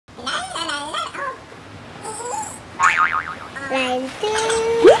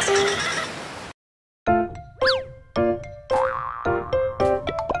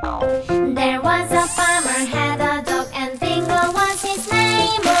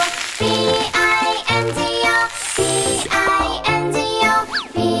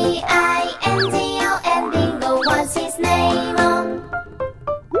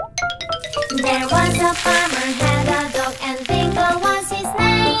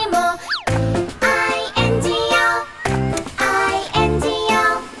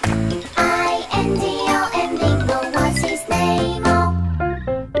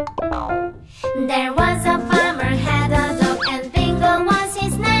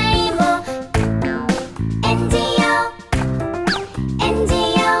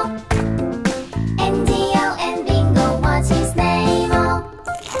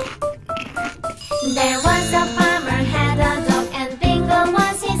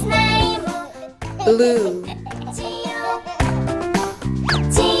blue.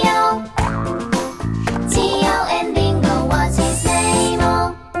 Geo and Bingo, what's his name?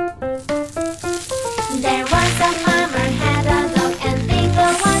 Oh, there was a farmer had a dog, and Bingo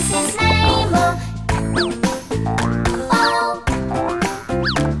was his name. Oh, oh,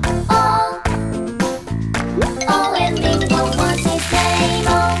 oh, and Bingo was his name.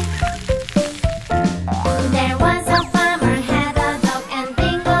 Oh, there was a farmer had a dog, and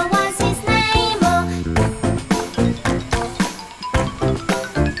Bingo was his name.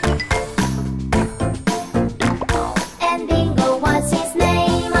 And Bingo was his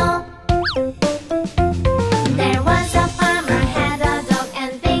name. There was a farmer had a dog,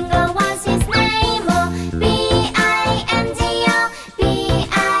 and Bingo was his name. B-I-N-G-O,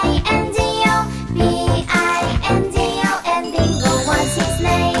 B-I-N-G-O, B-I-N-G-O, and Bingo was his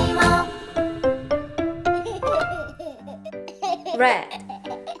name. Red.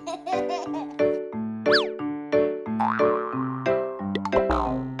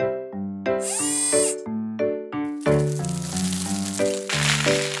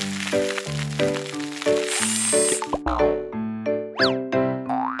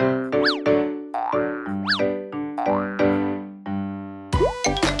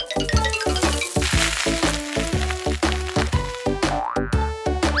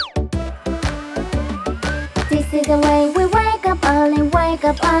 This is the way we wake up early, wake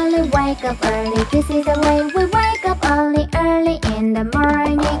up early, wake up early. This is the way we wake up early, early in the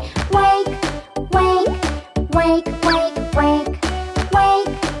morning. Wake, wake, wake, wake, wake, wake,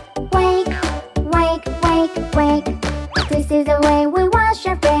 wake, wake, wake, wake. This is the way we wash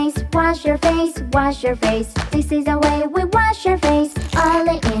our face, wash your face, wash your face. This is the way we wash your face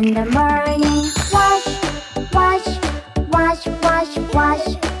early in the morning. Wash, wash, wash, wash,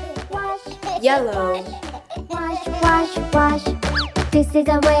 wash, wash. Yellow. Wash, wash, wash. This is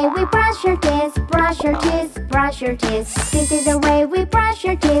the way we brush your teeth, brush your teeth, brush your teeth. This is the way we brush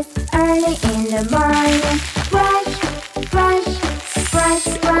your teeth early in the morning. Brush, brush, brush,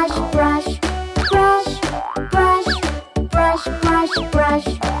 brush, brush, brush, brush, brush, brush, brush.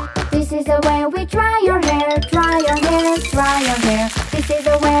 This is the way we dry your hair, dry your hair, dry your hair. This is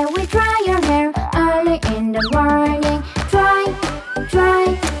the way we dry your hair early in the morning. Dry, dry,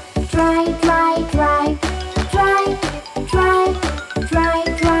 dry, dry, dry. Dry, dry, dry,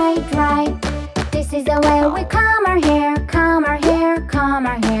 dry, dry. This is the way we comb our hair, comb our hair, comb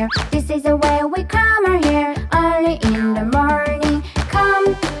our hair. This is the way we comb our hair early in the morning.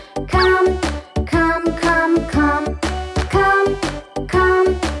 Comb, comb, comb, comb, comb, comb,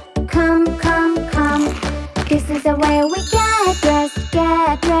 comb, comb, comb, comb. This is the way we get dressed,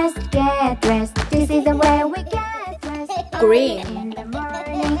 get dressed, get dressed. This is the way we get dressed Green. in the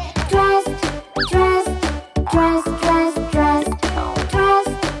morning. Dressed, dressed, dress, dress, dress, dress,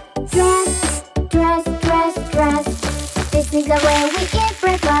 dress, dress, dress, dress. This is the way we eat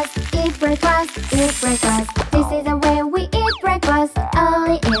breakfast, eat breakfast, eat breakfast. This is the way we eat breakfast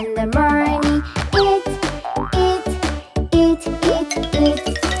early in the morning. Eat, eat, eat, eat, eat,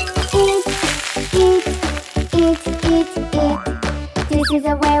 eat, eat, eat, eat, eat. This is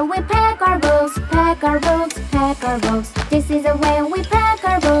the way we pack our books, pack our books, pack our books. This is the way we pack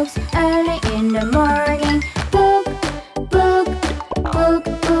our books early in the morning. Book, book, book, book,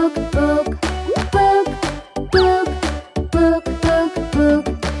 book, book, book, book, book, book.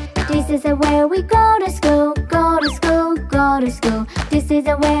 This is the way we go to school, go to school, go to school. This is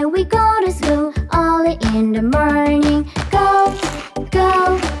the way we go to school early in the morning. Go,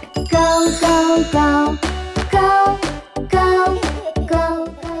 go, go, go, go, go, go, go, go,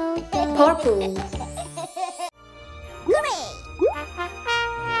 go. Purple.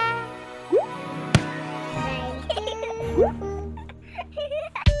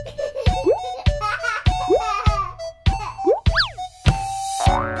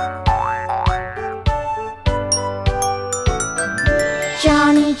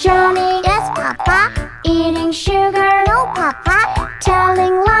 Johny, Johny, yes, Papa. Eating sugar, no, Papa.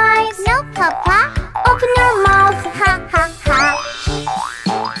 Telling lies, no, Papa. Open your mouth, ha, ha, ha.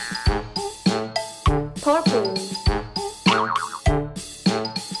 Purple.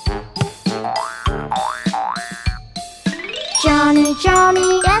 Johny,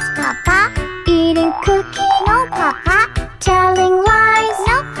 Johny, yes, Papa. Eating cookie, no, Papa. Telling lies,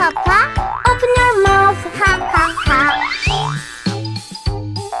 no, Papa. Open your mouth, ha, ha, ha.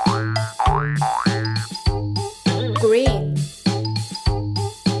 Green.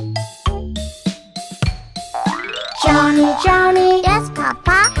 Johny, Johny, yes,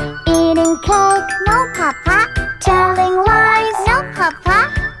 Papa. Eating cake, no, Papa. Telling lies, no, Papa.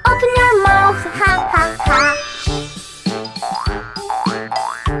 Open your mouth, ha, ha, ha.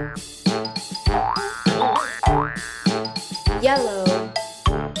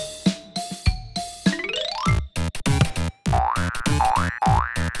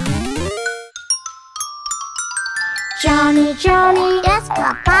 Johny. Yes,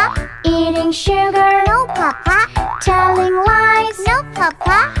 Papa. Eating sugar. No, Papa. Telling lies. No,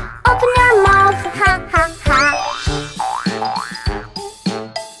 Papa. Open your mouth. Ha ha ha.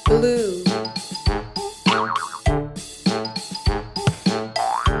 Blue.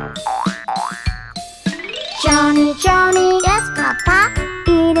 Johny Johny. Yes, Papa.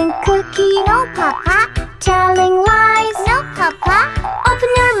 Eating cookie. No, Papa. Telling lies. No, Papa. Open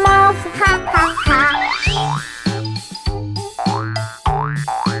your mouth. Ha ha ha.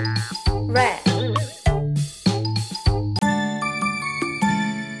 Red.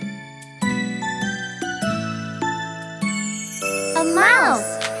 A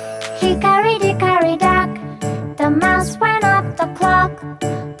mouse. Hickory dickory dock. The mouse went up the clock.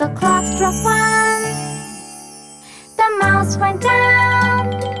 The clock struck one. The mouse went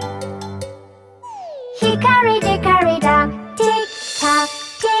down. Hickory dickory dock. Tick tock,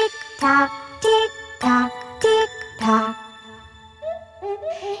 tick tock, tick tock, tick tock.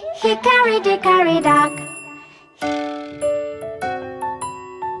 Hickory dickory dock.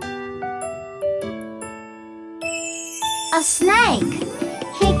 A snake.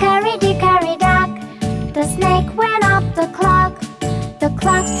 Hickory dickory dock. The snake went up the clock. The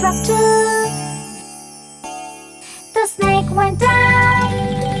clock struck two. The snake went down.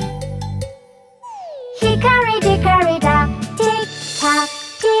 Hickory dickory dock. Tick tock,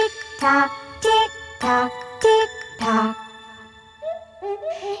 tick tock, tick tock, tick tock.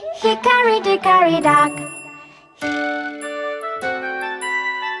 Hickory dickory dock.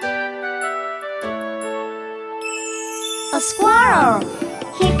 A squirrel.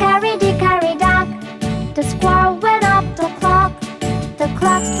 Hickory dickory dock. The squirrel went up the clock. The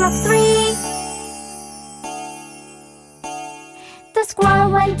clock struck three. The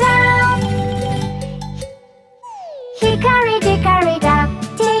squirrel went down. Hickory dickory dock.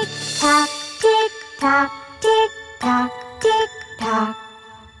 Tick tock, tick tock, tick tock, tick tock.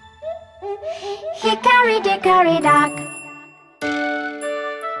 Hickory dickory dock.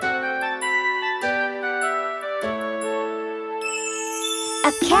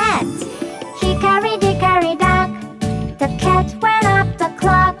 A cat. Hickory dickory dock. The cat went up the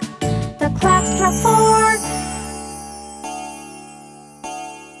clock. The clock struck four.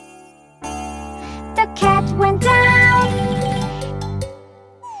 The cat went down.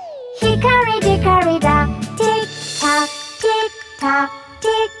 Hickory dickory dock. Tick tock, tick tock,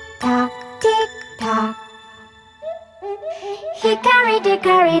 tick tock, tick tock. Hickory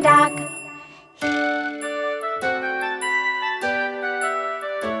dickory dock.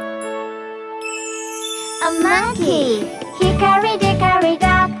 A monkey. Hickory dickory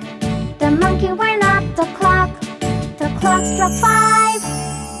dock. The monkey went up the clock. The clock struck five.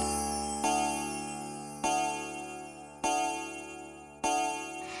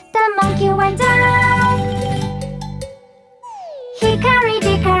 The monkey went down. Hickory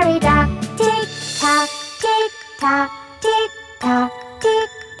dickory dock. Tick tock, tick tock, tick tock, tick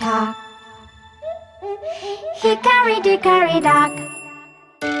tock. Hickory dickory dock.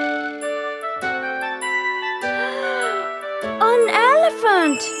 An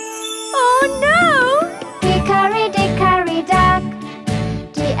elephant! Oh no!